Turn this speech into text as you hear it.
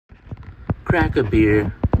crack a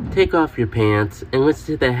beer, take off your pants, and listen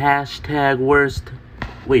to the hashtag worst...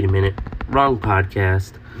 Wait a minute, wrong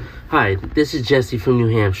podcast. Hi, this is Jesse from New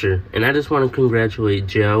Hampshire, and I just want to congratulate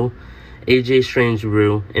Joe, AJ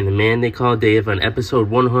Strangeroo, and the man they call Dave on episode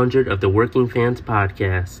 100 of the Working Fans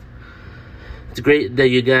Podcast. It's great that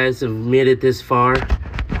you guys have made it this far.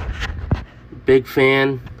 Big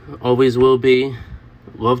fan, always will be.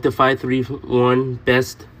 Love the 531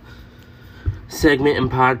 best segment in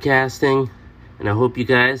podcasting, and I hope you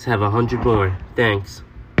guys have 100 more. Thanks.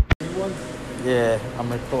 Yeah,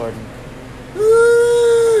 I'm recording.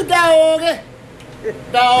 Ooh, doggy.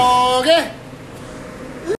 Doggy.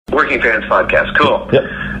 Working Fans Podcast. Cool. Yep.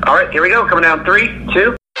 All right, here we go. Coming down 3,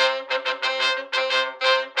 2.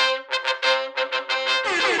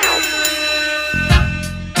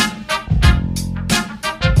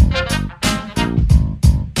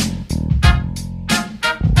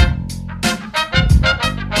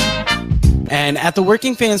 And at the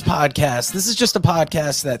Working Fans Podcast, this is just a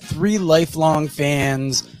podcast that 3 lifelong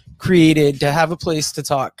fans created to have a place to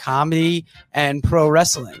talk comedy and pro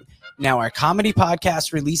wrestling. Now, our comedy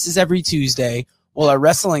podcast releases every Tuesday, while our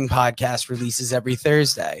wrestling podcast releases every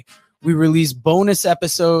Thursday. We release bonus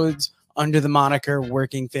episodes under the moniker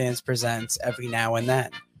Working Fans Presents every now and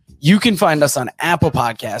then. You can find us on Apple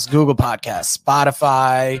Podcasts, Google Podcasts,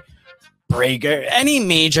 Spotify, Breaker, any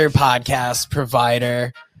major podcast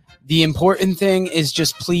provider. The important thing is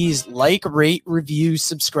just please like, rate, review,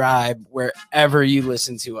 subscribe wherever you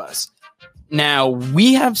listen to us. Now,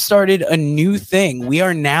 we have started a new thing. We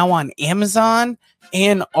are now on Amazon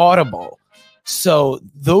and Audible. So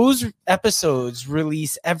those episodes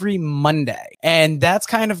release every Monday. And that's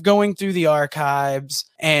kind of going through the archives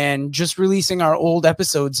and just releasing our old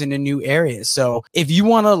episodes in a new area. So if you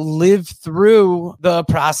want to live through the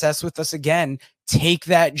process with us again, take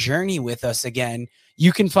that journey with us again,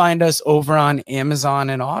 you can find us over on Amazon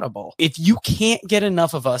and Audible. If you can't get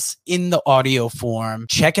enough of us in the audio form,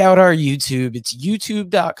 check out our YouTube. It's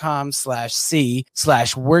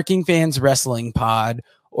youtube.com/C/Working Fans Wrestling Pod,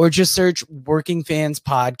 or just search Working Fans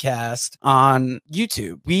Podcast on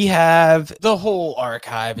YouTube. We have the whole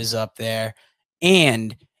archive is up there.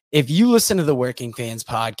 And if you listen to the Working Fans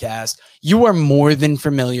Podcast, you are more than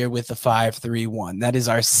familiar with the 531. That is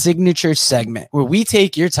our signature segment where we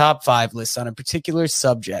take your top 5 lists on a particular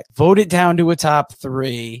subject, vote it down to a top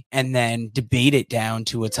 3, and then debate it down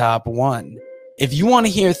to a top 1. If you want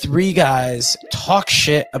to hear 3 guys talk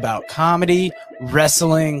shit about comedy,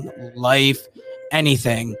 wrestling, life,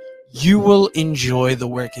 anything, you will enjoy the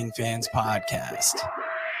Working Fans Podcast.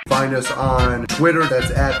 Find us on Twitter, that's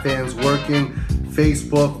 @FansWorking,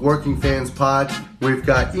 Facebook, Working Fans Pod. We've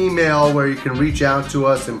got email where you can reach out to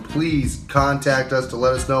us, and please contact us to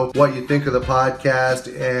let us know what you think of the podcast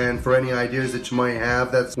and for any ideas that you might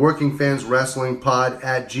have. That's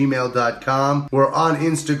workingfanswrestlingpod@gmail.com. We're on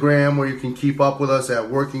Instagram where you can keep up with us at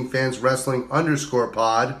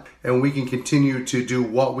workingfanswrestling_pod, and we can continue to do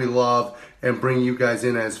what we love and bring you guys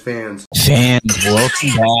in as fans. Fans, welcome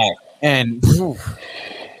back. And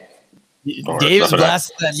Dave's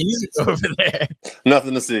blasting that music over there.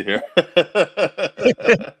 Nothing to see here.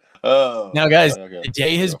 Now, guys, the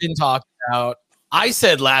day has been talked about. I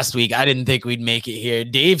said last week I didn't think we'd make it here.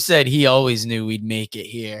 Dave said he always knew we'd make it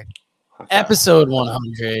here. Episode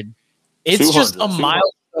 100. It's just a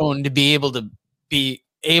milestone to be able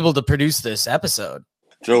to produce this episode.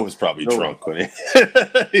 Joe was probably drunk when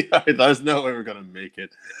there's no way we're gonna make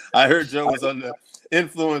it. I heard Joe was on the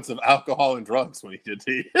influence of alcohol and drugs when he did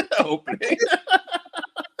the opening.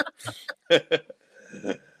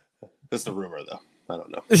 That's a rumor, though. I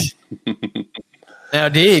don't know. Now,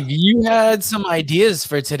 Dave, you had some ideas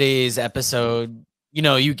for today's episode. You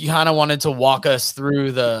know, you kind of wanted to walk us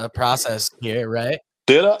through the process here, right?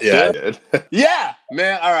 Did I? Yeah, I did. Yeah,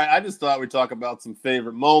 man. All right. I just thought we'd talk about some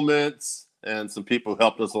favorite moments and some people who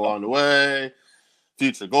helped us along the way,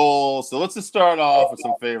 future goals. So let's just start off with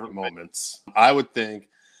some favorite moments. I would think,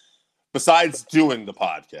 besides doing the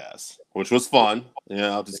podcast, which was fun,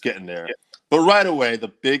 just getting there. But right away, the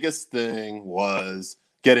biggest thing was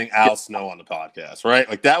getting Al Snow on the podcast, right?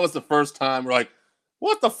 Like, that was the first time we're like,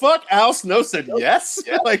 what the fuck? Al Snow said yes?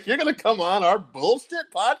 Yeah, like, you're going to come on our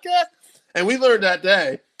bullshit podcast? And we learned that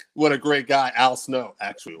day what a great guy Al Snow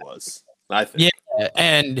actually was, I think. Yeah,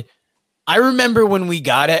 and I remember when we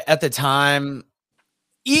got it at the time,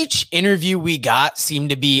 each interview we got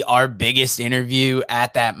seemed to be our biggest interview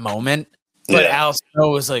at that moment. But Al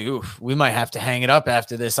Snow was like, oof, we might have to hang it up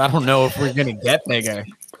after this. I don't know if we're going to get bigger.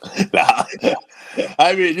 Nah.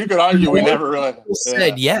 I mean, you could argue we never really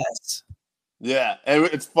said yes. Yeah, and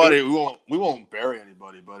it's funny. We won't bury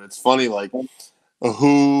anybody, but it's funny. Like,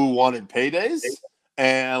 who wanted paydays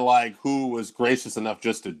and like who was gracious enough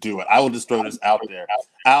just to do it. I will just throw this out there.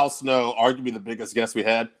 Al Snow, arguably the biggest guest we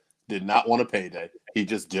had, did not want a payday. He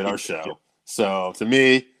just did our show. So to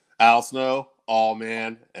me, Al Snow, all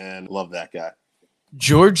man, and love that guy.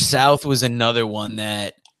 George South was another one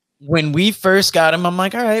that when we first got him, I'm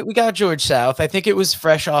like, all right, we got George South. I think it was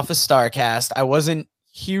fresh off of StarCast. I wasn't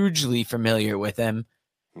hugely familiar with him.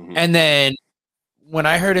 Mm-hmm. And then when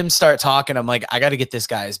I heard him start talking, I'm like, I got to get this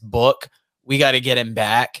guy's book. We got to get him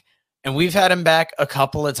back. And we've had him back a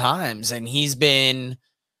couple of times, and he's been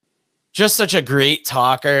just such a great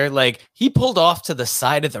talker. Like, he pulled off to the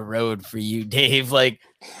side of the road for you, Dave. Like,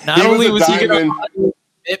 not only was he going to do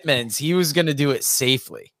commitments, he was going to do it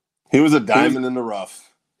safely. He was a diamond in the rough.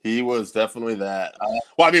 He was definitely that.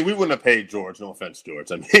 Well, I mean, we wouldn't have paid George. No offense,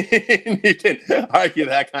 George. I mean, you can argue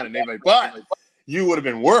that kind of name, but you would have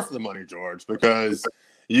been worth the money, George, because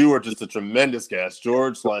you were just a tremendous guest.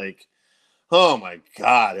 George, like, oh my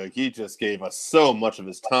God, like, he just gave us so much of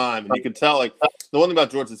his time. And you could tell, like, the one thing about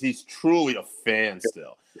George is he's truly a fan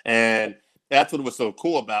still. And that's what was so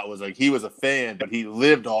cool about was, like, he was a fan, but he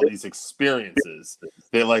lived all these experiences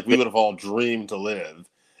that, like, we would have all dreamed to live.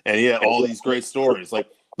 And he had all these great stories. Like,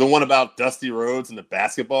 the one about Dusty Rhodes in the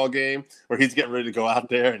basketball game where he's getting ready to go out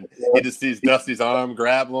there and he just sees Dusty's arm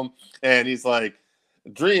grab him. And he's like,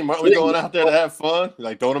 Dream, aren't we going out there to have fun? He's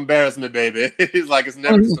like, don't embarrass me, baby. He's like, it's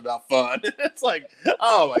never just about fun. It's like,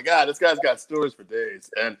 oh my God, this guy's got stories for days.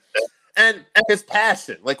 And his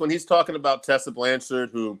passion, like when he's talking about Tessa Blanchard,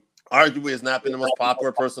 who arguably has not been the most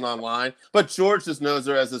popular person online, but George just knows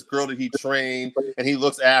her as this girl that he trained and he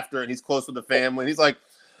looks after and he's close with the family. And he's like,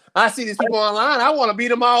 I see these people online. I want to beat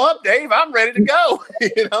them all up, Dave. I'm ready to go.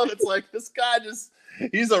 You know, it's like this guy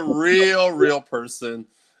he's a real person.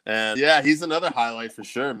 And yeah, he's another highlight for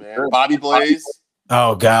sure, man. Bobby Blaze.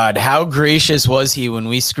 Oh God, how gracious was he when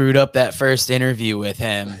we screwed up that first interview with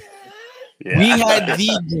him? Yeah. We had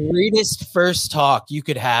the greatest first talk you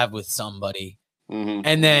could have with somebody. Mm-hmm.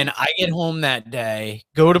 And then I get home that day,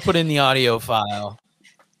 go to put in the audio file.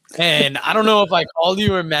 And I don't know if I called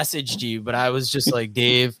you or messaged you, but I was just like,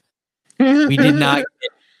 Dave, we did not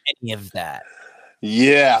get any of that.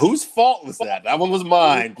 Yeah, whose fault was that? That one was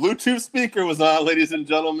mine. Bluetooth speaker was on, ladies and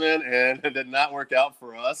gentlemen, and it did not work out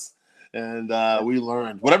for us. And we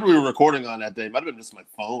learned. Whatever we were recording on that day, might have been just my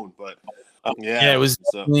phone, but yeah, it was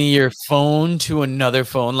definitely your phone to another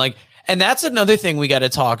phone. Like, and that's another thing we got to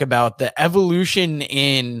talk about, the evolution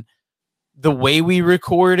in the way we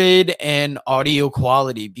recorded and audio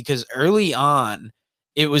quality, because early on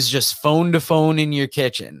it was just phone to phone in your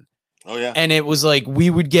kitchen. Oh yeah. And it was like we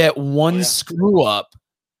would get one screw up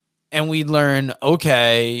and we'd learn,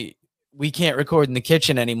 okay, we can't record in the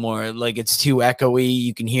kitchen anymore. Like, it's too echoey.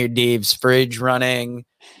 You can hear Dave's fridge running.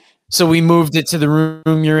 So we moved it to the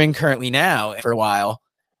room you're in currently now for a while.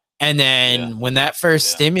 And then when that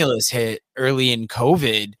first stimulus hit early in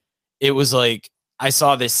COVID, it was like, I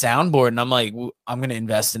saw this soundboard and I'm like, I'm going to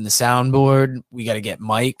invest in the soundboard. We got to get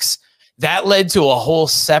mics. That led to a whole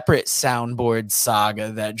separate soundboard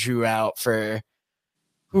saga that drew out for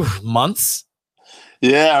months.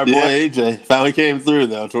 Yeah, our boy AJ finally came through,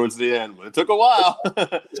 though, towards the end. But it took a while.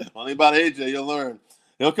 Only about AJ, you'll learn.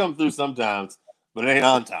 He'll come through sometimes, but it ain't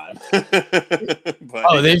on time.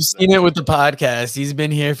 They've seen it with the podcast. He's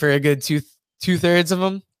been here for a good two-thirds of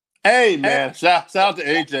them. Hey, man, shout out to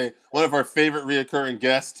AJ, one of our favorite reoccurring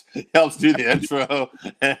guests. He helps do the intro.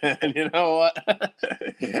 And you know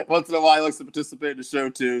what? Once in a while, he likes to participate in the show,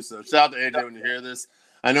 too. So shout out to AJ when you hear this.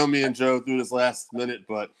 I know me and Joe threw this last minute,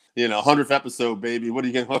 but, 100th episode, baby. What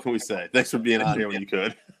can we say? Thanks for being on here when you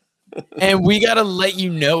could. And we got to let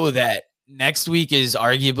you know that next week is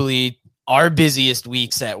arguably our busiest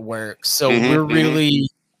weeks at work. So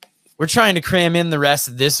we're trying to cram in the rest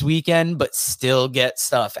of this weekend, but still get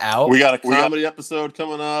stuff out. We got a comedy episode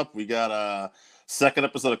coming up. We got a second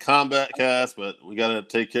episode of Combat Cast, but we got to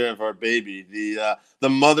take care of our baby, the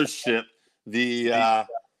mothership, the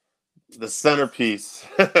centerpiece,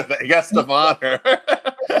 the guest of honor,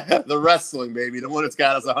 the wrestling baby, the one that's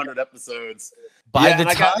got us 100 episodes. By the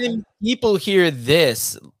time people hear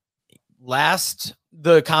this,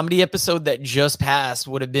 the comedy episode that just passed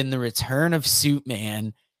would have been the return of Suit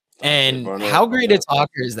Man. And how great a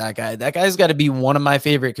talker is that guy? That guy's got to be one of my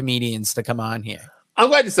favorite comedians to come on here. I'm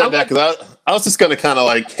glad you said that, because I was just going to kind of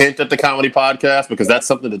like hint at the comedy podcast, because that's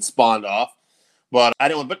something that spawned off. But I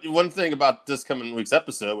don't. But one thing about this coming week's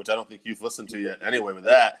episode, which I don't think you've listened to yet anyway, with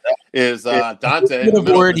that is Dante. It would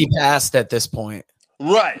have already passed at this point,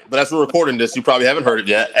 right? But as we're recording this, you probably haven't heard it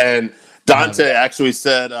yet. And Dante actually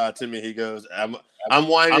said to me, he goes, I'm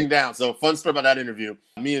winding down. So fun story about that interview.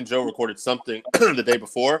 Me and Joe recorded something the day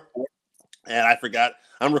before, and I forgot.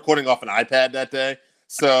 I'm recording off an iPad that day,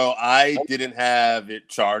 so I didn't have it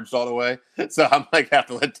charged all the way. So I'm like, have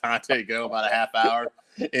to let Dante go about a half hour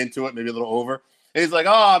into it, maybe a little over. And he's like,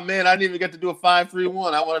 oh, man, I didn't even get to do a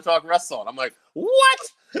 5-3-1. I want to talk wrestling. I'm like, what?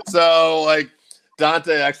 So, like,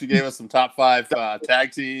 Dante actually gave us some top 5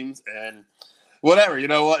 tag teams and whatever. You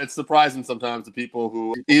know what? It's surprising sometimes to people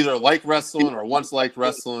who either like wrestling or once liked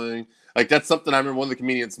wrestling. Like, that's something I remember one of the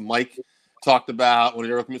comedians, Mike, talked about when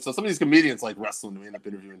he were comedians. So some of these comedians like wrestling we end up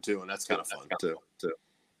interviewing too, and that's kind of fun too.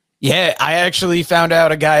 Yeah, I actually found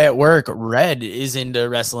out a guy at work, Red, is into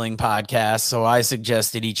wrestling podcasts, so I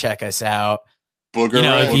suggested he check us out. Booger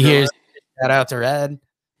Red. If he hears, shout out to Red.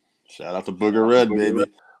 Shout out to Booger Red, baby.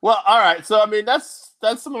 Well, all right. So, I mean, that's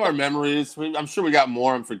some of our memories. I'm sure we got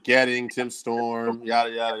more. I'm forgetting Tim Storm, yada,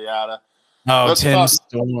 yada, yada. Oh, Tim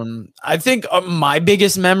Storm. I think my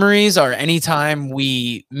biggest memories are anytime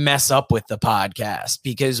we mess up with the podcast,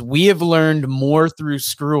 because we have learned more through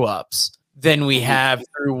screw-ups than we have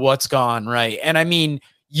through what's gone right. And, I mean,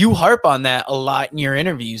 you harp on that a lot in your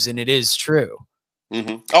interviews, and it is true.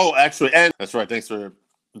 Mm-hmm. Oh, actually, and that's right. Thanks for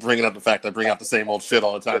bringing up the fact I bring out the same old shit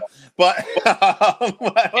all the time. But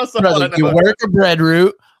brother, you work a bread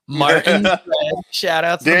route. Martin, shout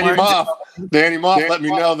out to Danny Moff. Danny Moff let me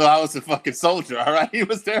know that I was a fucking soldier. All right, he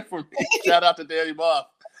was there for me. Shout out to Danny Moff.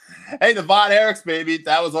 Hey, the Von Erichs, baby.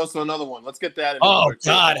 That was also another one. Let's get that. Oh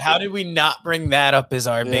God, how did we not bring that up as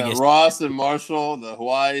our biggest? Ross and Marshall, the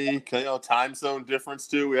Hawaii time zone difference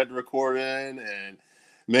too. We had to record in, and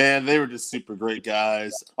man, they were just super great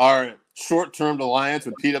guys. Our short-term alliance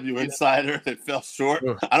with PW Insider that fell short.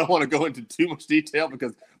 I don't want to go into too much detail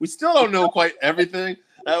because we still don't know quite everything.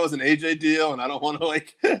 That was an AJ deal, and I don't want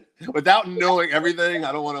to without knowing everything,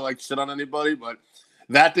 I don't want to shit on anybody, but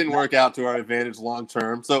that didn't work out to our advantage long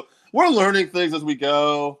term. So we're learning things as we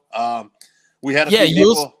go. We had a few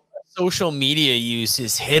people. Social media use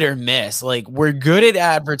is hit or miss. Like, we're good at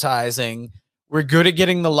advertising. We're good at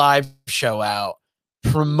getting the live show out.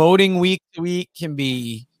 Promoting week to week can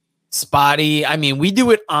be spotty. I mean, we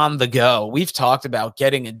do it on the go. We've talked about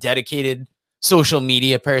getting a dedicated social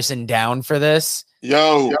media person down for this.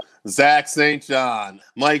 Zach St. John,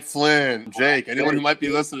 Mike Flynn, Jake, anyone who might be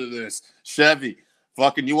listening to this, Chevy,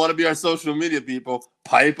 fucking, you want to be our social media people,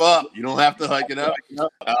 pipe up. You don't have to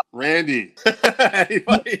Randy,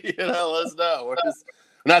 anybody, let us know. We're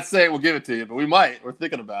not saying we'll give it to you, but we might. We're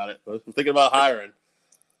thinking about it. We're thinking about hiring.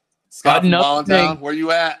 Scott from Voluntown, where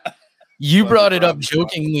you at? You brought it up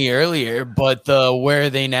jokingly earlier, but the Where Are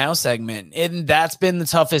They Now segment, and that's been the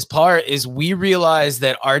toughest part, is we realized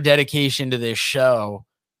that our dedication to this show,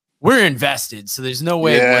 we're invested, so there's no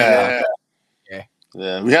way.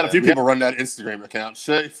 Yeah, we had a few people run that Instagram account.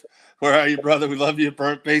 Shafe, where are you, brother? We love you.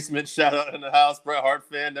 Burnt Basement, shout out in the house. Bret Hart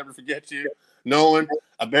fan, never forget you. Nolan,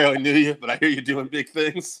 I barely knew you, but I hear you doing big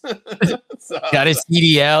things. Got his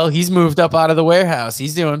CDL. He's moved up out of the warehouse.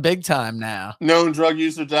 He's doing big time now. Known drug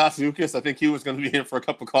user Josh Lucas. I think he was going to be in for a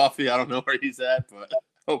cup of coffee. I don't know where he's at, but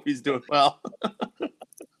hope he's doing well.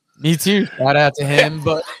 Me too. Shout out to him.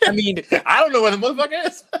 But I mean, I don't know where the motherfucker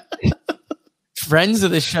is. Friends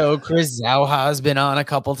of the show, Chris Zauha has been on a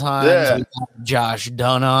couple times. Yeah. We got Josh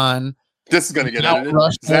Dunn on. This is going to get edited.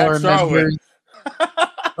 Zach Charwood.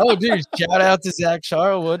 Oh, dude, shout out to Zach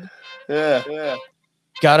Charwood. Yeah.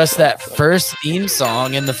 Got us that first theme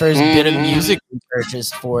song and the first bit of music we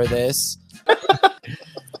purchased for this.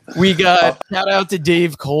 We got shout out to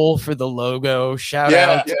Dave Cole for the logo. Shout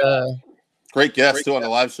out to great guest too on the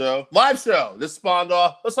live show. This spawned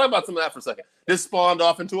off. Let's talk about some of that for a second. This spawned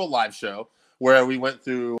off into a live show where we went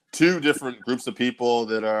through 2 different groups of people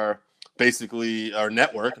that are basically our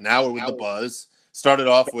network. Now we're with the Buzz. Started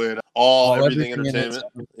off with Everything Entertainment.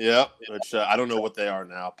 Yep, which I don't know what they are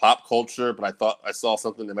now. Pop Culture, but I thought I saw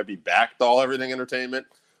something that might be back to All Everything Entertainment.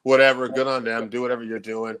 Whatever, good on them. Do whatever you're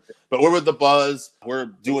doing. But we're with the Buzz. We're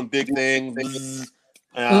doing big things.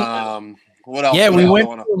 What else? Yeah, we went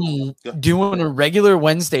from doing a regular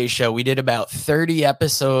Wednesday show. We did about 30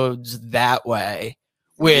 episodes that way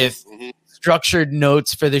with structured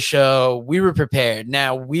notes for the show. We were prepared.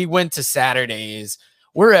 Now we went to Saturdays.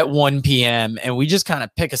 We're at 1 p.m. and we just kind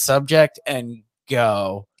of pick a subject and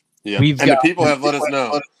go. Yeah, the people have let us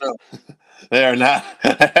know. They are not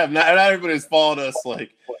everybody's followed us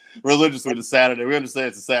religiously to Saturday. We understand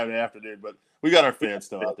it's a Saturday afternoon, but we got our fans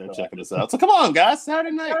still out there checking us out. So come on, guys,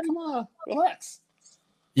 Saturday night, come on, relax.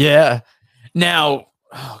 Yeah. Now,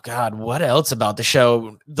 oh God, what else about the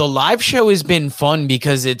show? The live show has been fun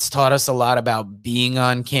because it's taught us a lot about being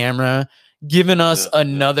on camera, giving us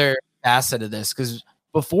another facet of this, because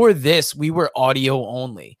before this, we were audio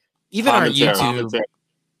only. Even our YouTube. Commentary.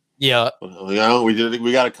 Yeah. You know,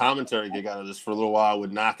 we got a commentary gig out of this for a little while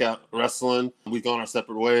with Knockout Wrestling. We've gone our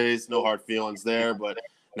separate ways, no hard feelings there, but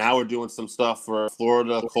now we're doing some stuff for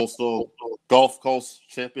Florida Gulf Coast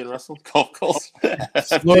Champion Wrestling. Gulf Coast.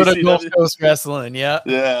 Florida Gulf Coast Wrestling, yeah.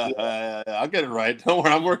 Yeah, I'll get it right. Don't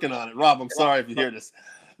worry, I'm working on it. Rob, I'm sorry if you hear this.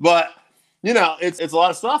 But, you know, it's a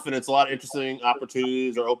lot of stuff, and it's a lot of interesting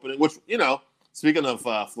opportunities are opening, which, you know, speaking of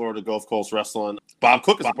Florida Gulf Coast Wrestling, Bob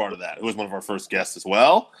Cook is a part of that. It was one of our first guests as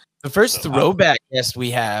well. The first throwback guest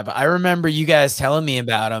we have, I remember you guys telling me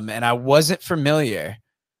about him, and I wasn't familiar.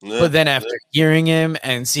 Yeah, but then after hearing him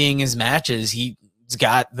and seeing his matches, he's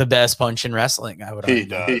got the best punch in wrestling, I would argue. He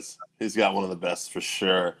does. He's got one of the best for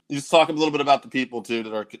sure. You just talk a little bit about the people, too,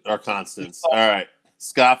 that are constants. All right.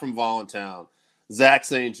 Scott from Voluntown, Zach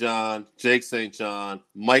St. John, Jake St. John,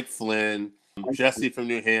 Mike Flynn, Jesse from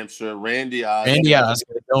New Hampshire, Randy Oscar. Randy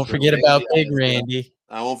Oscar. Don't forget about Big Randy.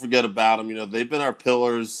 I won't forget about him. You know, they've been our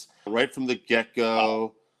pillars right from the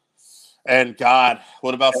get-go. And God,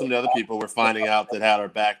 what about some of the other people we're finding out that had our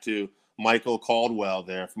back too? Michael Caldwell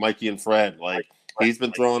there, Mikey and Fred. Like, he's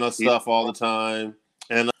been throwing us stuff all the time.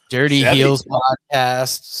 And Dirty Chevy. Heels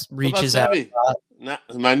podcast reaches out.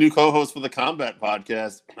 My new co-host for the Combat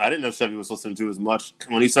podcast. I didn't know Chevy was listening to as much.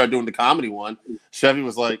 When he started doing the comedy one, Chevy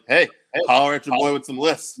was like, hey, holler at your boy with some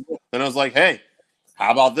lists. Then I was like, hey,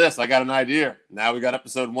 how about this? I got an idea. Now we got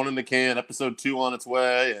episode 1 in the can, episode 2 on its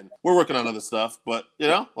way, and we're working on other stuff. But, you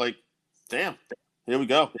know, like, damn, here we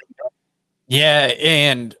go. Yeah,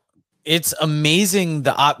 and it's amazing,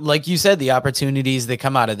 like you said, the opportunities that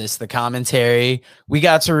come out of this, the commentary. We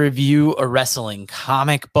got to review a wrestling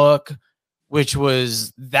comic book, which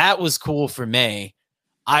was cool for me.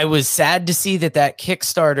 I was sad to see that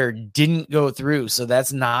Kickstarter didn't go through, so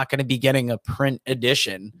that's not going to be getting a print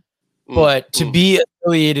edition. But to be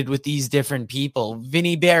affiliated with these different people,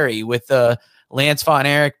 Vinny Berry with the Lance Von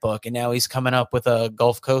Erich book, and now he's coming up with a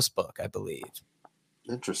Gulf Coast book, I believe.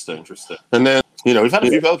 Interesting. And then, you know, we've had a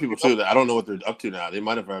few other people too that I don't know what they're up to now. They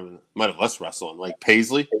might have less wrestling, like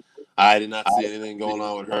Paisley. I did not see anything going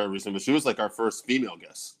on with her recently, but she was like our first female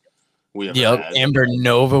guest we ever had. Amber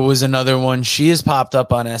Nova was another one. She has popped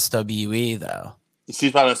up on SWE though.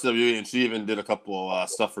 She's part of SWE, and she even did a couple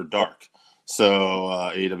stuff for Dark.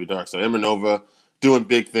 So AEW Dark. So Amber Nova doing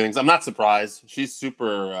big things. I'm not surprised. She's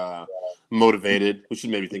super motivated. We should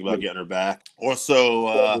maybe think about getting her back.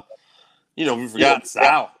 Also, you know, we forgot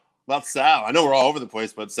Sal. About Sal. I know we're all over the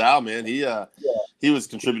place, but Sal, man, he was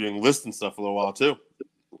contributing lists and stuff for a little while too.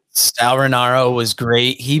 Sal Renaro was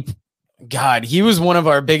great. He was one of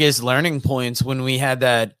our biggest learning points when we had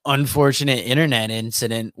that unfortunate internet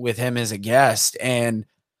incident with him as a guest. And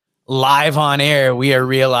live on air, we are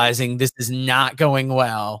realizing this is not going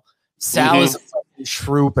well. Sal is a fucking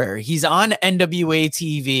trooper. He's on NWA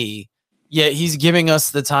TV, yet he's giving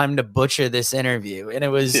us the time to butcher this interview. And it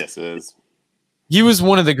was, yes, it is. He was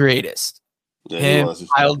one of the greatest. Yeah,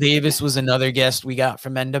 Kyle Davis was another guest we got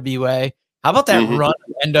from NWA. How about that run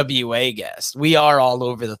of NWA guest? We are all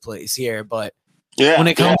over the place here, but when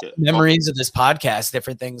it comes to memories of this podcast,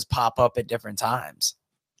 different things pop up at different times.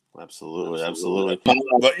 Absolutely.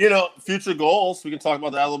 But, you know, future goals, we can talk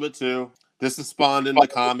about that a little bit too. This has spawned into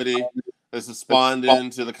comedy. This has spawned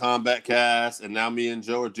into the Combat Cast, and now me and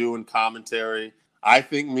Joe are doing commentary. I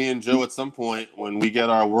think me and Joe at some point, when we get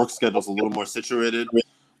our work schedules a little more situated,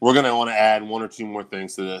 we're going to want to add 1 or 2 more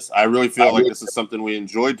things to this. I really feel like this is something we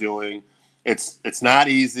enjoy doing. It's not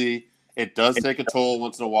easy. It does take a toll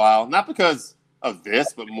once in a while, not because of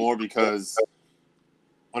this, but more because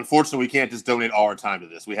unfortunately, we can't just donate all our time to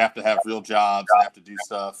this. We have to have real jobs and have to do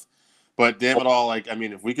stuff. But damn it all, like, I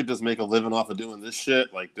mean, if we could just make a living off of doing this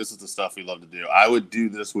shit, like, this is the stuff we love to do. I would do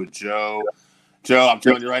this with Joe. Joe, I'm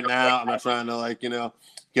telling you right now, I'm not trying to, like, you know,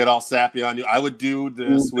 get all sappy on you. I would do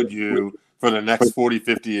this with you for the next 40,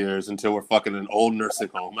 50 years until we're fucking an old nursing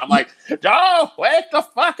home. I'm like, Joe, wake the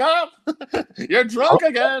fuck up. You're drunk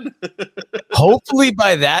again. Hopefully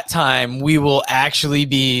by that time, we will actually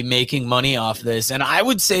be making money off this. And I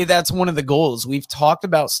would say that's one of the goals. We've talked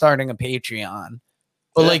about starting a Patreon.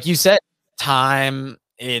 But like you said, time,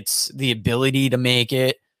 it's the ability to make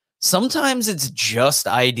it. Sometimes it's just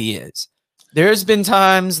ideas. There's been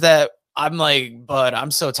times that I'm like, but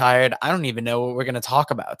I'm so tired. I don't even know what we're going to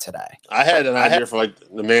talk about today. I had an idea for like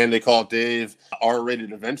the man they call Dave,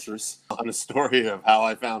 R-rated adventures on the story of how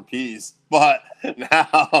I found peas. But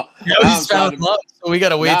now he's found love, so we got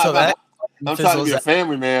to wait till that. I'm trying to be a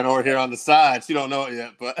family man over here on the side. She don't know it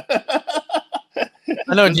yet, but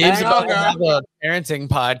I know Dave's about to have a parenting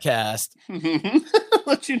podcast.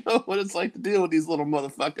 Let you know what it's like to deal with these little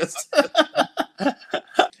motherfuckers.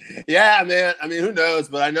 Yeah, man. I mean, who knows?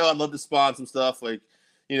 But I know I'd love to spawn some stuff. Like,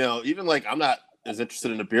 even like I'm not as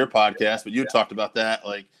interested in a beer podcast, but you talked about that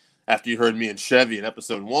like after you heard me and Chevy in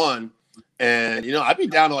episode 1. And, I'd be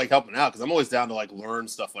down to like helping out because I'm always down to like learn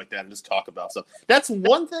stuff like that and just talk about stuff. That's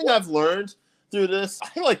one thing I've learned through this.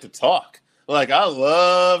 I like to talk. Like, I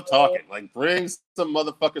love talking. Like, bring some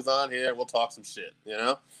motherfuckers on here. We'll talk some shit,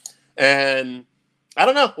 And I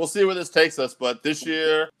don't know. We'll see where this takes us. But this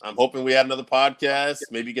year, I'm hoping we add another podcast,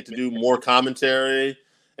 maybe get to do more commentary,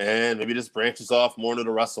 and maybe just branches off more into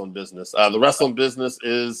the wrestling business. The wrestling business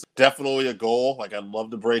is definitely a goal. Like, I'd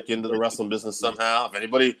love to break into the wrestling business somehow. If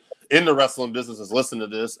anybody in the wrestling business is listening to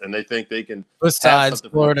this and they think they can, besides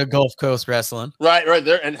Florida Gulf Coast Wrestling, right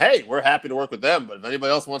there, and hey, we're happy to work with them. But if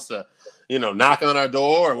anybody else wants to, knock on our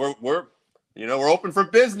door, we're open for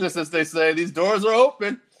business, as they say. These doors are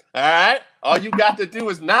open. All right, all you got to do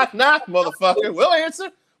is knock, motherfucker. We'll answer.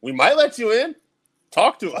 We might let you in.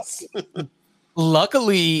 Talk to us.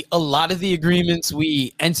 Luckily, a lot of the agreements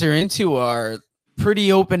we enter into are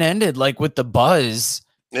pretty open-ended, like with the Buzz.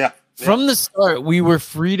 Yeah. From the start, we were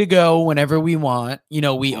free to go whenever we want.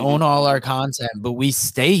 We own all our content, but we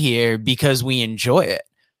stay here because we enjoy it.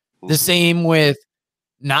 The same with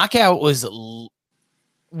Knockout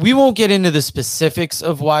we won't get into the specifics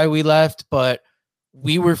of why we left, but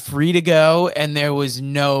we were free to go and there was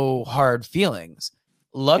no hard feelings.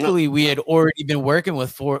 Luckily, we had already been working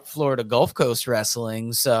with Florida Gulf Coast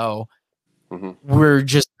Wrestling, so we're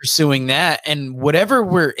just pursuing that. And whatever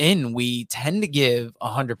we're in, we tend to give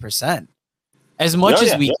 100%. As much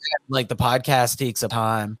as we can. Like, the podcast takes up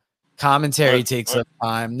time, commentary takes up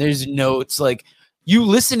time. There's notes. Like, you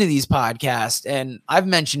listen to these podcasts, and I've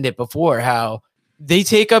mentioned it before, how they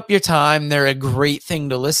take up your time. They're a great thing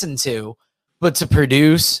to listen to, but to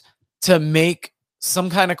produce, to make some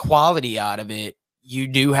kind of quality out of it, you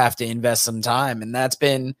do have to invest some time. And that's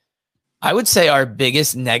been, I would say, our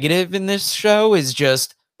biggest negative in this show is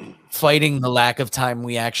just fighting the lack of time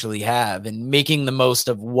we actually have and making the most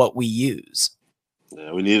of what we use.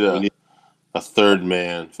 Yeah, we need a third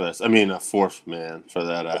man for this. I mean, a fourth man for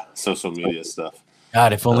that social media stuff.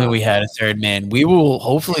 God, if only we had a third man. We will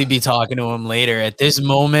hopefully be talking to him later. At this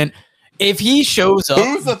moment, if he shows up,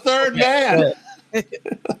 who's the third man?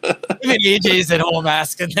 Even AJ's at home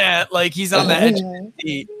asking that, like he's on the edge of his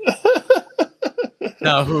seat.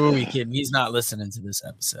 No, who are we kidding? He's not listening to this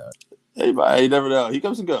episode. Hey, bye. You never know. He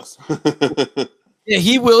comes and goes. Yeah,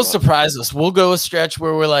 he will surprise us. We'll go a stretch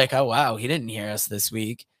where we're like, oh, wow, he didn't hear us this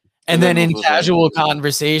week. And then in casual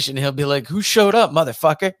conversation, he'll be like, who showed up,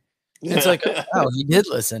 motherfucker? And it's like, oh, he did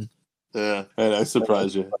listen. Yeah, and I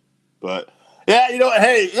surprised you. But, yeah,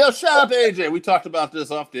 shout out to AJ. We talked about this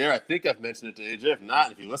off the air. I think I've mentioned it to AJ. If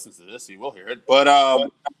not, if he listens to this, he will hear it. But,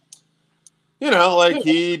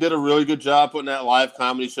 he did a really good job putting that live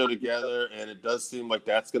comedy show together, and it does seem like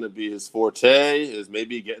that's going to be his forte, is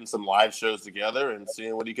maybe getting some live shows together and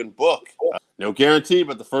seeing what he can book. No guarantee,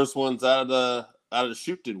 but the first ones out of the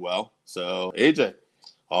chute did well. So, AJ,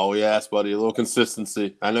 all we ask, buddy, a little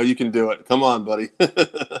consistency. I know you can do it. Come on, buddy.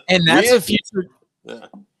 And that's a future. Yeah.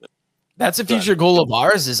 That's a future goal of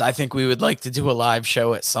ours. Is I think we would like to do a live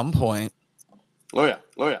show at some point. Oh yeah,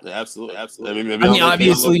 absolutely. I mean,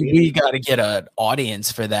 obviously, we got to get an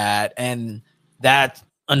audience for that, and that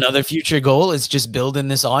another future goal is just building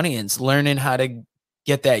this audience, learning how to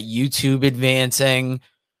get that YouTube advancing.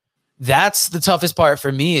 That's the toughest part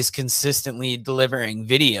for me, is consistently delivering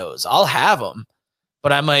videos. I'll have them,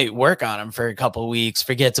 but I might work on them for a couple of weeks,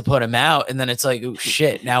 forget to put them out, and then it's like, oh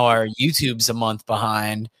shit, now our YouTube's a month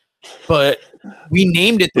behind. But we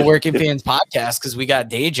named it the Working Fans Podcast because we got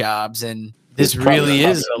day jobs, and this really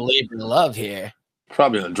is a labor of love here.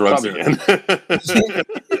 Probably on drugs again.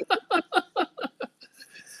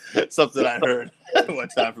 Something I heard one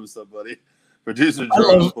time from somebody. Producer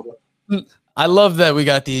Joe. I love that we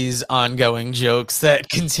got these ongoing jokes that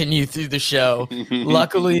continue through the show.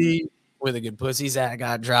 Luckily, where the good pussies at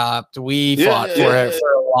got dropped, we fought for it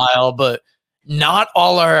for a while, but not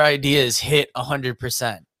all our ideas hit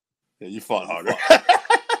 100%. Yeah, you fought harder.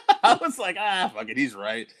 I was like, fuck it, he's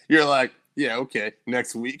right. You're like, yeah, okay,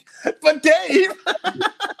 next week. But Dave,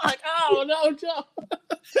 like, oh no, Joe.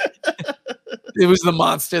 It was the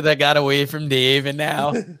monster that got away from Dave, and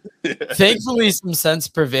now, thankfully, some sense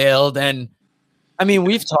prevailed. And I mean,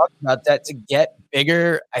 we've talked about that. To get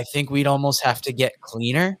bigger, I think we'd almost have to get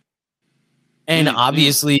cleaner. And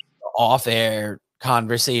obviously, off-air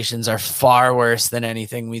conversations are far worse than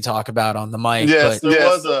anything we talk about on the mic. Yes, but there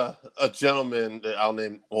was a gentleman that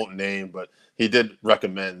won't name, but he did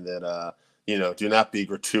recommend that do not be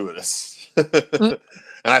gratuitous. And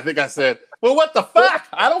I think I said, Well, what the fuck?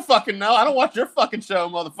 I don't fucking know. I don't watch your fucking show,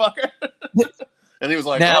 motherfucker. And he was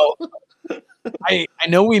like, now, I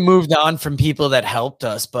know we moved on from people that helped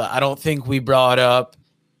us, but I don't think we brought up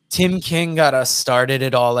Tim King got us started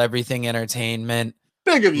at All Everything Entertainment.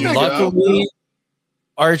 big of you. Luckily,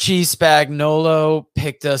 Archie Spagnolo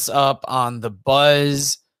picked us up on The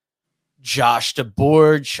Buzz. Josh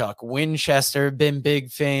DeBoard, Chuck Winchester have been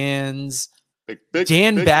big fans.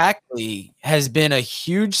 Dan Backley has been a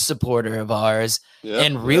huge supporter of ours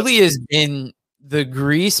and really has been the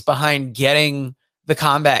grease behind getting the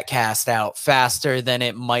Combat Cast out faster than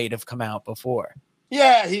it might have come out before.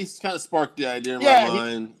 Yeah, he's kind of sparked the idea in my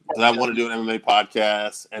mind that I want to do an MMA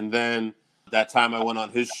podcast. And then that time I went on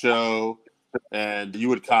his show and you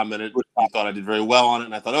had commented, you thought I did very well on it.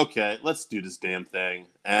 And I thought, okay, let's do this damn thing.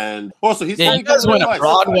 And also, he's you guys went a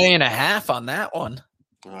Broadway and a half on that one.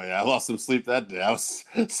 Oh, yeah, I lost some sleep that day.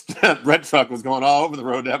 Red Truck was going all over the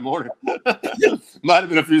road that morning. Might have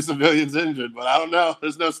been a few civilians injured, but I don't know.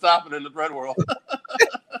 There's no stopping in the bread world.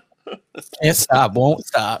 Can't stop, won't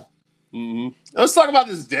stop. Mm-hmm. Let's talk about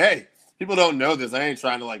this day. People don't know this. I ain't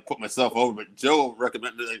trying to like put myself over, but Joe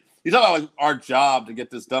recommended it. You talk about like our job to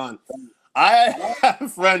get this done. I have a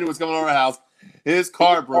friend who was coming over our house. His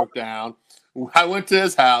car broke down. I went to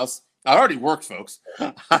his house. I already worked, folks.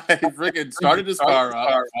 I freaking started his car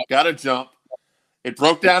up, got a jump. It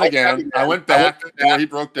broke down again. I went back where he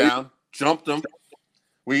broke down, jumped him.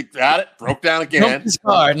 We got it, broke down again. Jumped his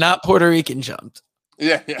car, not Puerto Rican jumped.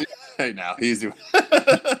 Yeah. Hey, now, easy. All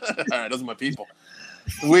right, those are my people.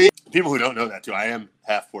 People who don't know that, too, I am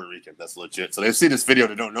half Puerto Rican. That's legit. So they see this video,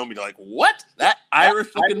 they don't know me. They're like, what? That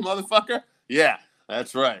Irish-looking motherfucker? Yeah,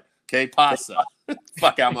 that's right. Que pasa?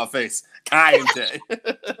 Fuck out my face. Cayente.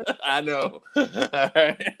 I know. All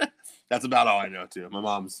right. That's about all I know, too.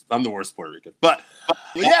 I'm the worst Puerto Rican. But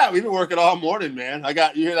yeah, we've been working all morning, man.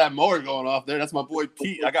 You hear that mower going off there? That's my boy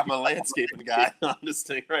Pete. I got my landscaping guy on this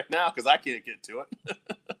thing right now because I can't get to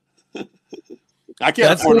it. I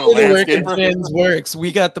can't afford no landscaper. Fans works.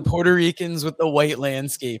 We got the Puerto Ricans with the white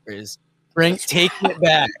landscapers. Taking it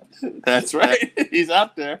back. That's right. He's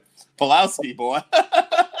out there. Pulowski, boy.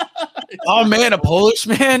 Oh, man, a Polish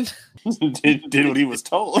man? did what he was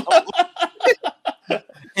told.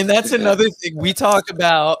 And that's another thing we talk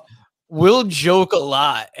about. We'll joke a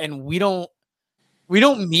lot, and we don't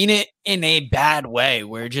mean it in a bad way.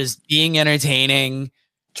 We're just being entertaining.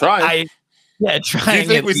 Trying. Trying. If you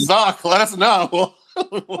think we suck, let us know.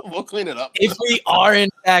 We'll clean it up. If we are in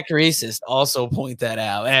fact racist, also point that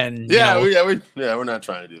out. And we're not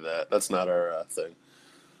trying to do that. That's not our thing.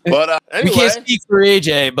 But anyway, we can't speak for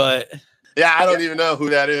AJ, but yeah, I don't even know who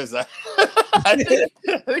that is. I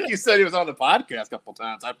think you said he was on the podcast a couple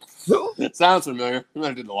times. It sounds familiar. We might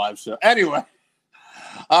have did the live show. Anyway,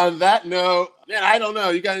 on that note, man, I don't know.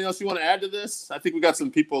 You got anything else you want to add to this? I think we got some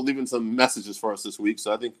people leaving some messages for us this week,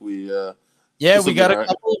 so I think we we got a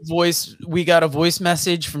couple of we got a voice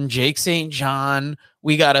message from Jake St. John.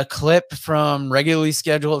 We got a clip from Regularly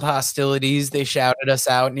Scheduled Hostilities. They shouted us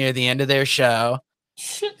out near the end of their show.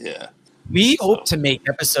 Shit, yeah. We hope to make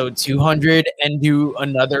episode 200 and do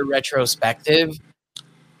another retrospective.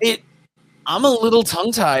 I'm a little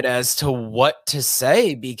tongue-tied as to what to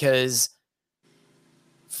say because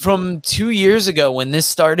from 2 years ago when this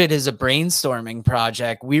started as a brainstorming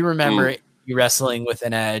project, we remember wrestling with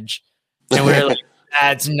an edge. And we were like,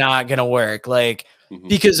 that's not going to work.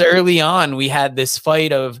 Because early on we had this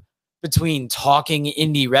fight between talking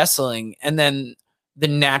indie wrestling and then the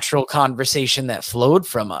natural conversation that flowed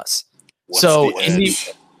from us. And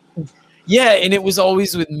it was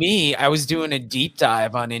always with me. I was doing a deep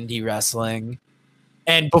dive on indie wrestling.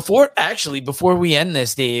 And before we end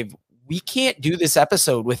this, Dave, we can't do this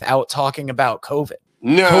episode without talking about COVID.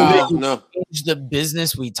 COVID changed the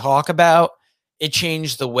business we talk about. It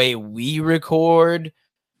changed the way we record.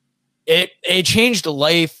 It changed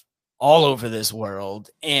life all over this world.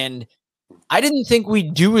 And I didn't think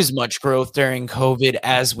we'd do as much growth during COVID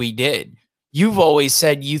as we did. You've always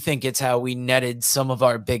said you think it's how we netted some of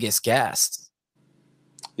our biggest guests.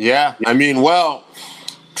 Yeah. I mean, well,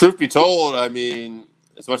 truth be told, as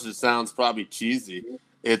much as it sounds probably cheesy,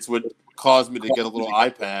 it's what caused me to get a little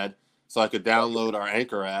iPad so I could download our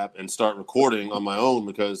Anchor app and start recording on my own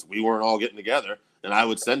because we weren't all getting together, and I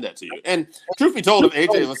would send that to you. And truth be told, if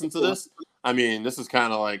AJ listens to this, this is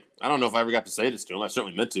kind of like, I don't know if I ever got to say this to him. I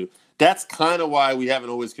certainly meant to. That's kind of why we haven't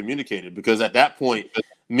always communicated, because at that point,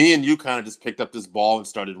 me and you kind of just picked up this ball and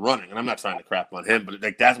started running. And I'm not trying to crap on him, but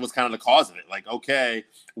like that was kind of the cause of it. Like, okay,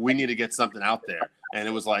 we need to get something out there. And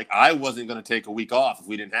it was like, I wasn't going to take a week off if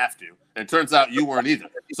we didn't have to. And it turns out you weren't either.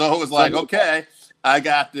 So it was like, okay, I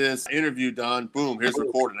got this interview done. Boom, here's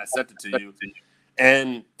recorded. I sent it to you.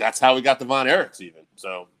 And that's how we got the Von Erichs even.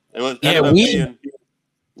 So it was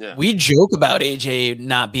we joke about AJ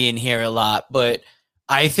not being here a lot, but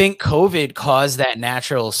I think COVID caused that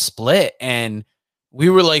natural split, and we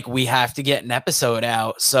were like, we have to get an episode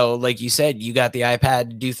out. So like you said, you got the iPad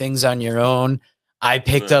to do things on your own. I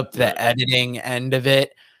picked up the editing end of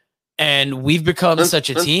it, and we've become such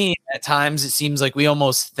a team. At times it seems like we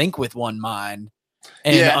almost think with one mind,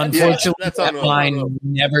 and unfortunately that mind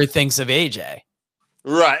never thinks of AJ.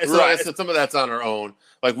 Right. So some of that's on our own.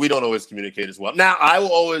 Like, we don't always communicate as well. Now, I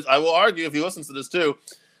will argue, if he listens to this too,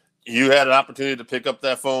 you had an opportunity to pick up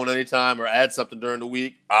that phone anytime or add something during the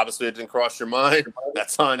week. Obviously, it didn't cross your mind.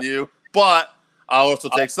 That's on you. But I'll also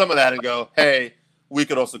take some of that and go, hey, we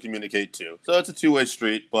could also communicate too. So it's a two-way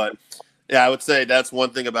street. But yeah, I would say that's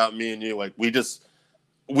one thing about me and you. Like, we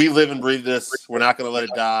live and breathe this. We're not going to let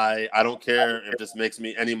it die. I don't care if this makes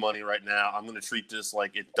me any money right now. I'm going to treat this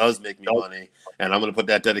like it does make me money, and I'm going to put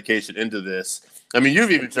that dedication into this. I mean,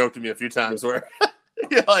 you've even joked to me a few times where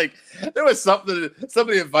you're like, there was something,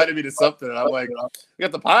 somebody invited me to something, and I'm like, we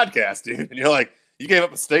got the podcast, dude. And you're like, you gave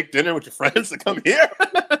up a steak dinner with your friends to come here?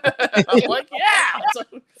 I'm like, yeah. So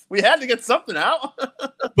we had to get something out.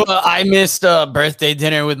 But I missed a birthday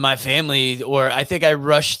dinner with my family, or I think I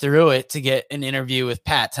rushed through it to get an interview with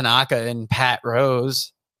Pat Tanaka and Pat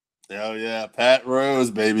Rose. Oh, yeah, Pat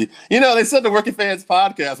Rose, baby. You know, they said the Working Fans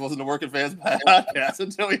podcast wasn't the Working Fans podcast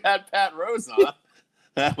until we had Pat Rose on.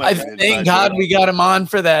 I thank God we got him on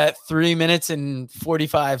for that 3 minutes and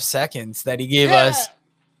 45 seconds that he gave us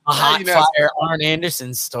a hot fire Arn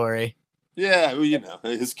Anderson story. Yeah, well, you know,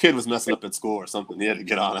 his kid was messing up at school or something. He had to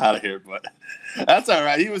get on out of here, but that's all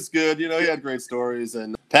right. He was good. You know, he had great stories.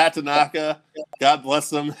 And Pat Tanaka, God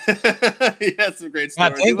bless him. He had some great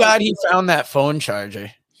stories. Thank God he found that phone charger.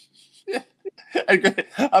 Yeah.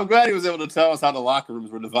 I'm glad he was able to tell us how the locker rooms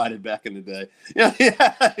were divided back in the day. Yeah,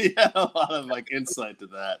 he had a lot of like insight to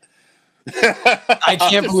that. I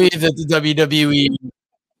can't believe that the WWE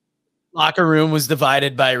locker room was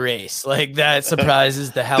divided by race. Like, that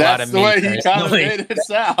surprises the hell out of me. That's the way he kind of made it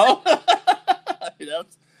sound.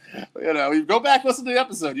 You know, you go back, listen to the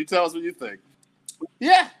episode. You tell us what you think.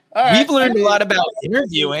 Yeah. All right. We've learned a lot about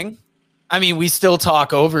interviewing. I mean, we still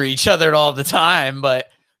talk over each other all the time, but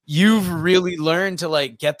you've really learned to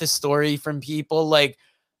like get the story from people. Like,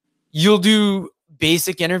 you'll do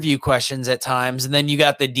basic interview questions at times, and then you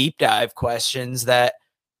got the deep dive questions that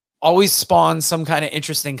always spawn some kind of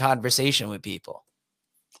interesting conversation with people.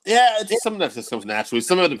 Yeah, it's some of that just comes naturally.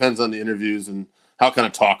 Some of it depends on the interviews and how kind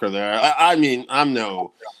of talker they are. I mean, I'm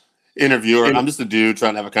no interviewer. I'm just a dude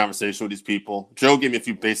trying to have a conversation with these people. Joe gave me a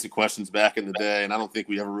few basic questions back in the day, and I don't think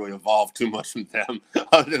we ever really evolved too much from them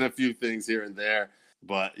other than a few things here and there.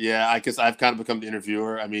 But yeah, I guess I've kind of become the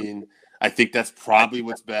interviewer. I mean, I think that's probably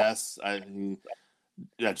what's best.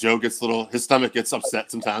 Yeah, Joe gets his stomach gets upset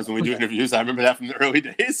sometimes when we do interviews. I remember that from the early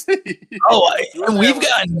days. And we've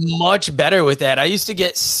gotten much better with that. I used to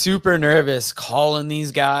get super nervous calling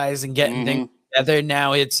these guys and getting things together.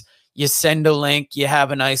 Now it's, you send a link, you have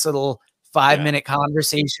a nice little 5-minute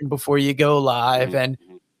conversation before you go live, and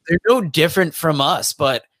they're no different from us,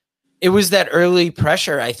 but it was that early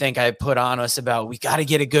pressure I think I put on us about, we got to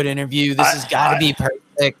get a good interview. This has got to be perfect.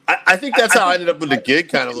 I think that's how I ended up with the gig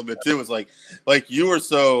kind of a little bit too. It was like you were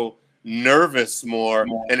so nervous more,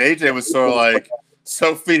 and AJ was sort of like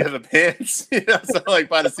so feet of the pants, you know, so like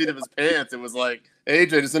by the seat of his pants. It was like, AJ,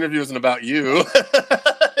 this interview isn't about you.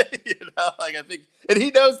 You know, like I think, and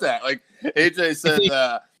he knows that. Like AJ said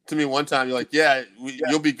to me one time, you're like, yeah,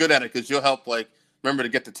 you'll be good at it because you'll help, like, remember to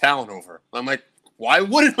get the talent over. I'm like, why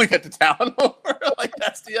wouldn't we get the talent over? Like,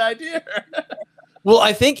 that's the idea. Well,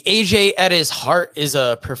 I think AJ at his heart is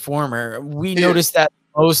a performer. We noticed that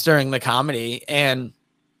most during the comedy, and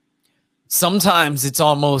sometimes it's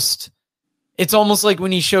almost like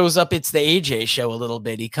when he shows up, it's the AJ show a little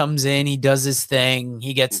bit. He comes in, he does his thing,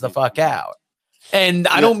 he gets the fuck out. And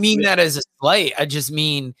I don't mean that as a slight. I just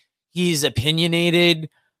mean he's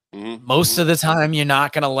opinionated. Most of the time, you're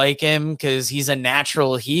not going to like him because he's a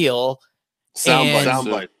natural heel.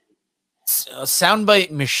 Soundbite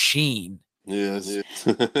machine. Yes.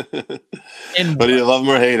 But you love him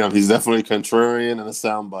or hate him, he's definitely contrarian and a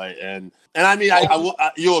soundbite. And I mean,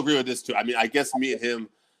 you'll agree with this too. I mean, I guess me and him,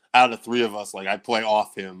 out of the three of us, like, I play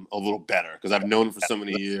off him a little better because I've known him for so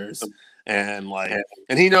many years, and like,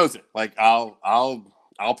 and he knows it. Like, I'll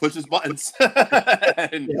I'll push his buttons,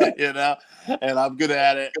 and, you know, and I'm good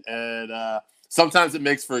at it. And sometimes it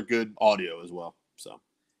makes for a good audio as well. So.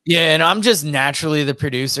 Yeah, and I'm just naturally the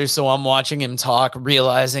producer, so I'm watching him talk,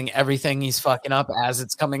 realizing everything he's fucking up as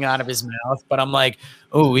it's coming out of his mouth. But I'm like,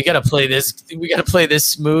 oh, we gotta play this. We gotta play this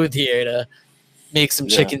smooth here to make some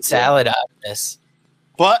chicken salad out of this.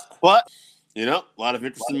 But you know, a lot of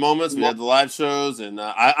interesting moments. We had the live shows, and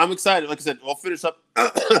I'm excited. Like I said, we'll finish up.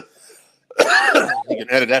 You can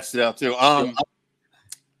edit that shit out too.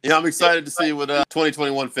 Yeah, I'm excited to see what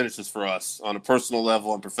 2021 finishes for us on a personal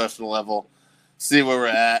level and professional level. See where we're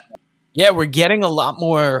at. Yeah, we're getting a lot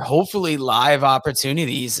more, hopefully, live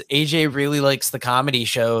opportunities. AJ really likes the comedy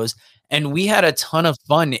shows, and we had a ton of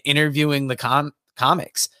fun interviewing the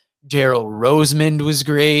comics. Daryl Rosemond was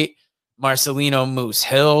great. Marcelino Moose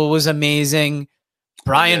Hill was amazing.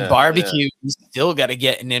 Brian Barbecue, we still got to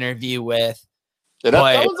get an interview with. Yeah,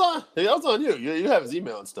 that was on you. You have his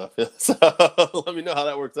email and stuff. So let me know how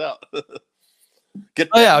that works out.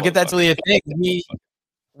 I'll get that to you.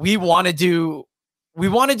 We want to do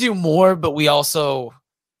more, but we also,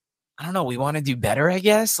 I don't know, we want to do better, I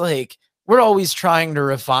guess. Like, we're always trying to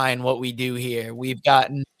refine what we do here. We've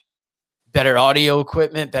gotten better audio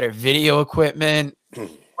equipment, better video equipment.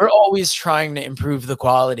 We're always trying to improve the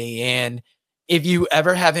quality. And if you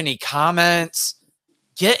ever have any comments,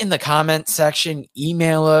 get in the comment section,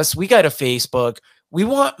 email us. We got a Facebook. We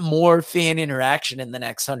want more fan interaction in the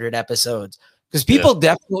next 100 episodes because people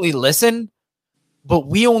definitely listen, but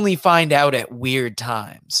we only find out at weird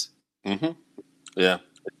times. Mm-hmm. Yeah.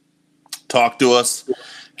 Talk to us.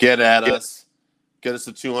 Get at us. Get us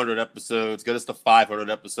to 200 episodes. Get us to 500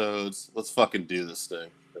 episodes. Let's fucking do this thing.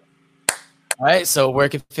 All right. So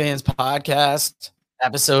Working Fans Podcast,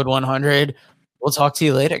 episode 100. We'll talk to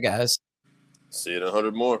you later, guys. See you in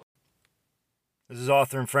 100 more. This is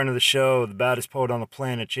author and friend of the show, the baddest poet on the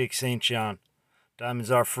planet, Jake St. John.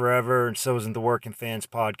 Diamonds are forever, and so isn't the Working Fans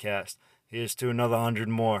Podcast. Here's to another 100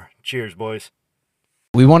 more. Cheers, boys.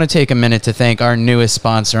 We want to take a minute to thank our newest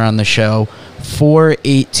sponsor on the show,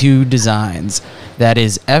 482 Designs. That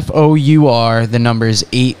is FOUR, the numbers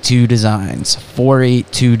 82 Designs,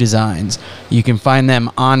 482 Designs. You can find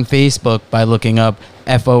them on Facebook by looking up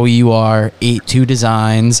FOUR 82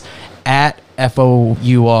 Designs, at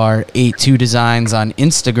FOUR 82 Designs on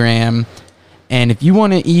Instagram. And if you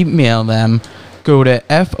want to email them, go to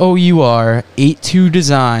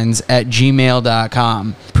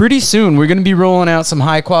FOUR82designs@gmail.com. Pretty soon, we're going to be rolling out some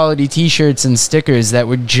high-quality t-shirts and stickers that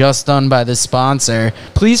were just done by the sponsor.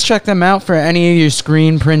 Please check them out for any of your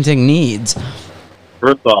screen printing needs.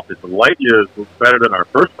 First off, it's light years better than our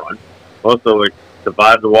first one. Also, like,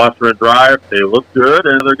 survive the washer and dryer. They look good,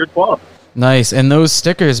 and they're good quality. Nice. And those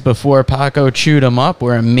stickers before Paco chewed them up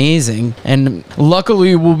were amazing. And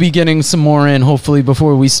luckily we'll be getting some more in hopefully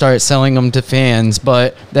before we start selling them to fans.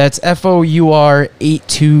 But that's FOUR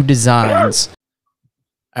 82 Designs.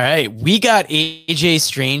 All right. We got AJ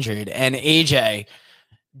Strangered. And AJ,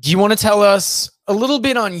 do you want to tell us a little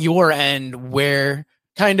bit on your end where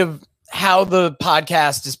kind of how the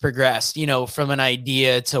podcast has progressed, you know, from an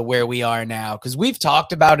idea to where we are now? Because we've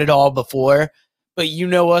talked about it all before. But you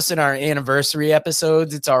know us in our anniversary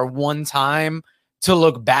episodes, it's our one time to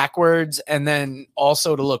look backwards and then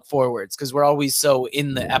also to look forwards because we're always so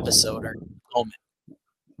in the episode or moment.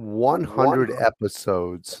 100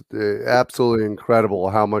 episodes. Absolutely incredible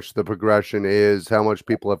how much the progression is, how much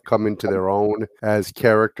people have come into their own as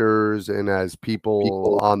characters and as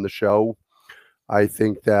people on the show. I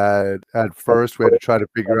think that at first we had to try to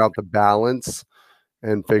figure out the balance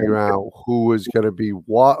and figure out who was going to be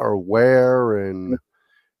what or where. And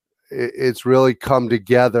it's really come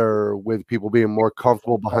together with people being more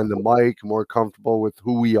comfortable behind the mic, more comfortable with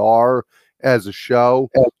who we are as a show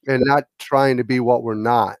and not trying to be what we're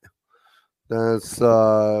not. That's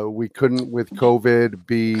we couldn't with COVID,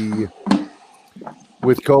 we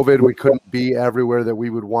couldn't be everywhere that we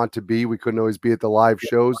would want to be. We couldn't always be at the live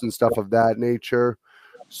shows and stuff of that nature.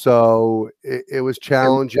 So it was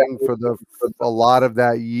challenging for a lot of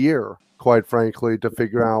that year, quite frankly, to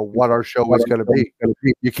figure out what our show was going to be.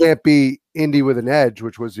 You can't be indie with an edge,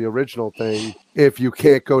 which was the original thing, if you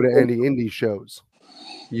can't go to any indie shows.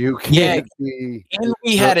 You can't be. And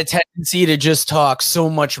we had a tendency to just talk so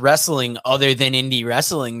much wrestling other than indie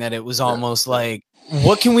wrestling that it was almost like,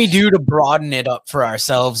 what can we do to broaden it up for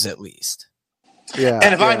ourselves at least? Yeah.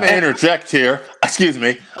 And if I may interject here, excuse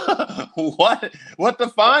me, what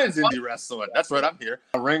defines indie wrestling? That's right, I'm here.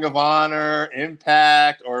 A Ring of Honor,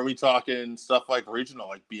 Impact, or are we talking stuff like regional,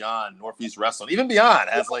 like Beyond, Northeast Wrestling? Even Beyond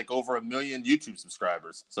has like over 1 million YouTube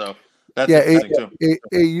subscribers. So That's Yeah, interesting too.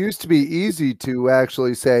 it used to be easy to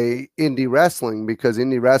actually say indie wrestling because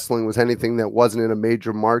indie wrestling was anything that wasn't in a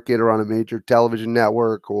major market or on a major television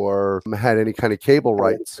network or had any kind of cable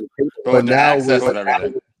rights. But But with the now access with and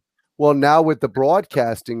everything. Well, now with the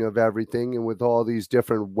broadcasting of everything and with all these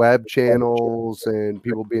different web channels and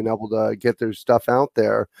people being able to get their stuff out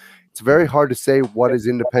there, it's very hard to say what is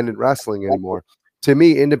independent wrestling anymore. To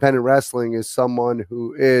me, independent wrestling is someone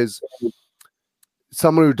who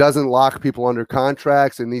doesn't lock people under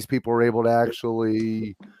contracts, and these people are able to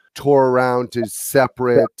actually tour around to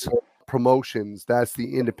separate promotions. That's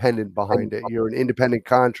the independent behind it. You're an independent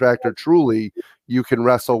contractor. Truly, you can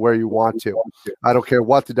wrestle where you want to. I don't care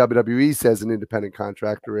what the WWE says an independent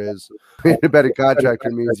contractor is. Independent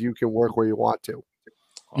contractor means you can work where you want to.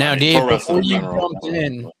 Now, I mean, Dave, pro wrestling before in you general. jumped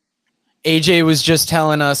in, AJ was just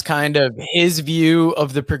telling us kind of his view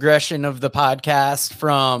of the progression of the podcast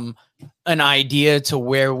from an idea to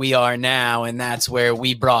where we are now, and that's where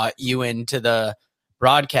we brought you into the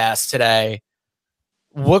broadcast today.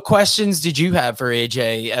 What questions did you have for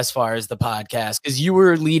AJ as far as the podcast? Because you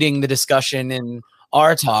were leading the discussion in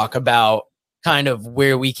our talk about kind of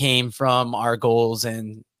where we came from, our goals,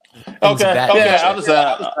 and things of that Okay. nature. I'll just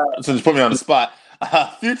so just put me on the spot.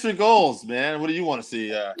 Future goals, man. What do you want to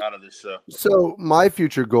see out of this show? So my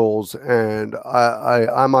future goals, and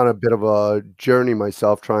I'm on a bit of a journey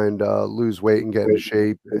myself, trying to lose weight and get into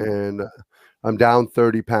shape, and I'm down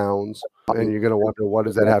 30 pounds. And you're gonna wonder, what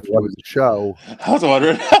does that have to do with the show? I was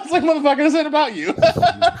wondering. I was like, motherfucker, is it about you?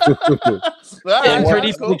 And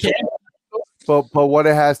pretty cool. But what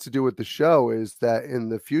it has to do with the show is that in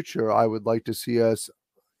the future, I would like to see us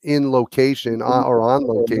in location or on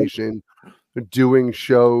location doing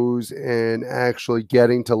shows and actually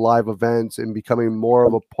getting to live events and becoming more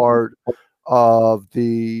of a part of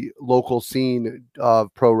the local scene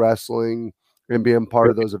of pro wrestling and being part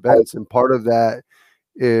of those events. And part of that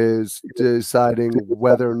is deciding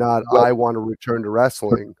whether or not I want to return to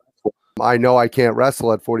wrestling. I know I can't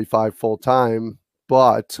wrestle at 45 full time,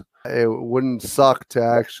 but it wouldn't suck to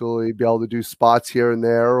actually be able to do spots here and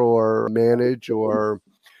there or manage or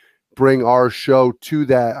bring our show to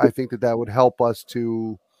that. I think that would help us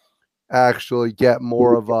to actually get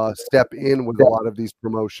more of a step in with a lot of these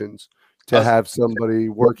promotions to have somebody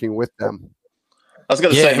working with them. I was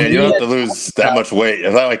gonna say, man, you don't have to lose that much weight.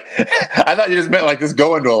 I thought you just meant like just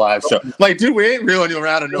going to a live show. Like, dude, we ain't reeling you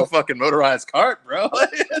around in no fucking motorized cart, bro.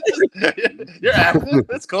 You're active.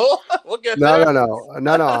 That's cool. We'll get there.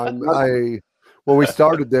 No. When we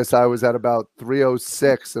started this, I was at about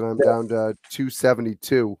 306, and I'm down to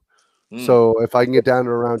 272. So if I can get down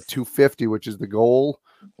to around 250, which is the goal,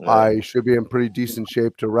 I should be in pretty decent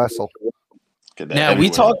shape to wrestle. Now, we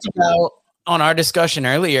talked about on our discussion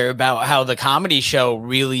earlier about how the comedy show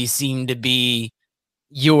really seemed to be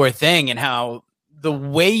your thing and how the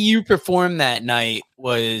way you performed that night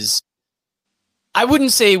was, I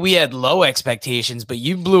wouldn't say we had low expectations, but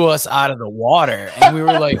you blew us out of the water and we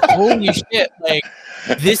were like, holy shit, like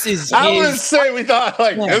this is I wouldn't say we thought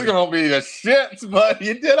like it's gonna be the shit, but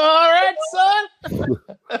you did all right, son.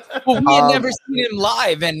 Well, we had never seen him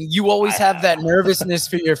live, and you always have that nervousness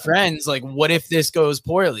for your friends. Like, what if this goes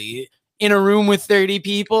poorly? In a room with 30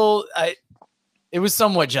 people, it was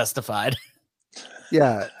somewhat justified.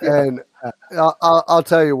 Yeah, and I'll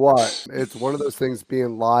tell you what, it's one of those things,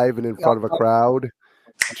 being live and in front of a crowd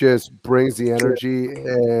just brings the energy,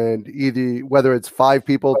 and either whether it's 5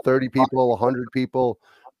 people, 30 people, 100 people,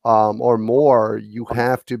 or more, you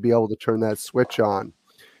have to be able to turn that switch on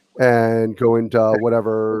and go into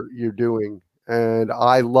whatever you're doing. And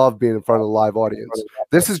I love being in front of a live audience.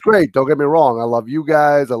 This is great. Don't get me wrong. I love you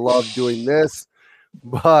guys. I love doing this,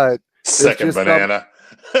 but second banana.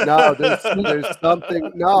 There's something.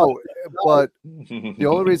 No, but the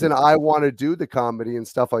only reason I want to do the comedy and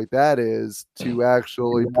stuff like that is to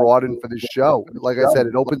actually broaden for the show. Like I said,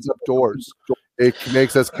 it opens up doors. It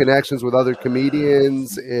makes us connections with other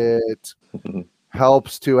comedians. It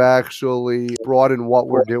helps to actually broaden what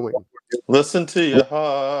we're doing. Listen to your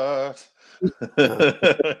heart.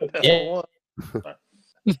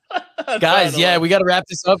 Guys, we got to wrap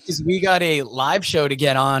this up because we got a live show to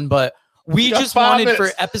get on, but we just wanted for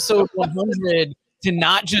episode 100 to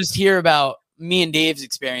not just hear about me and Dave's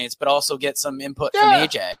experience, but also get some input from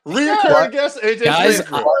AJ. Reoccurring guest AJ. Guys,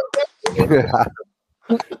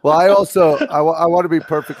 well, I want to be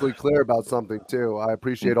perfectly clear about something too. I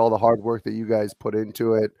appreciate all the hard work that you guys put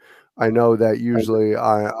into it. I know that usually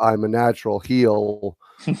I'm a natural heel,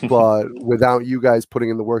 but without you guys putting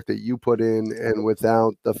in the work that you put in, and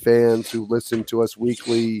without the fans who listen to us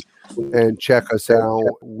weekly and check us out,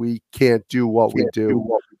 we can't do what we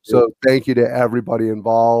do. So thank you to everybody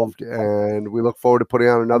involved, and we look forward to putting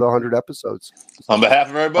out another 100 episodes. On behalf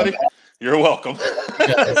of everybody, you're welcome.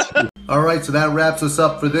 All right, so that wraps us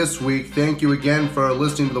up for this week. Thank you again for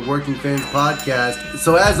listening to the Working Fans Podcast.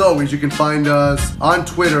 So as always, you can find us on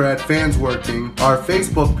Twitter at FansWorking. Our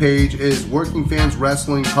Facebook page is Working Fans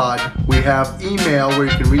Wrestling Pod. We have email where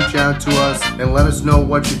you can reach out to us and let us know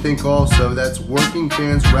what you think also. That's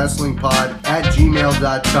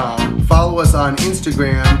workingfanswrestlingpod@gmail.com. Follow us on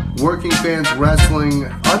Instagram,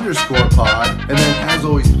 workingfanswrestling_pod. And then as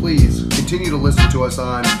always, please continue to listen to us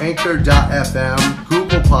on Anchor.fm,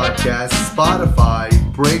 Google Podcasts, Spotify,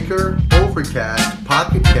 Breaker, Overcast,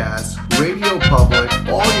 Pocket Cast, Radio Public,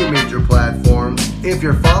 all your major platforms. If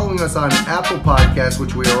you're following us on Apple Podcasts,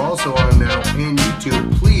 which we are also on now, and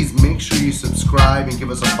YouTube, please make sure you subscribe and give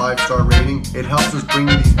us a 5-star rating. It helps us bring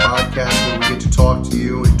you these podcasts where we get to talk to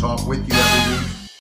you and talk with you every week.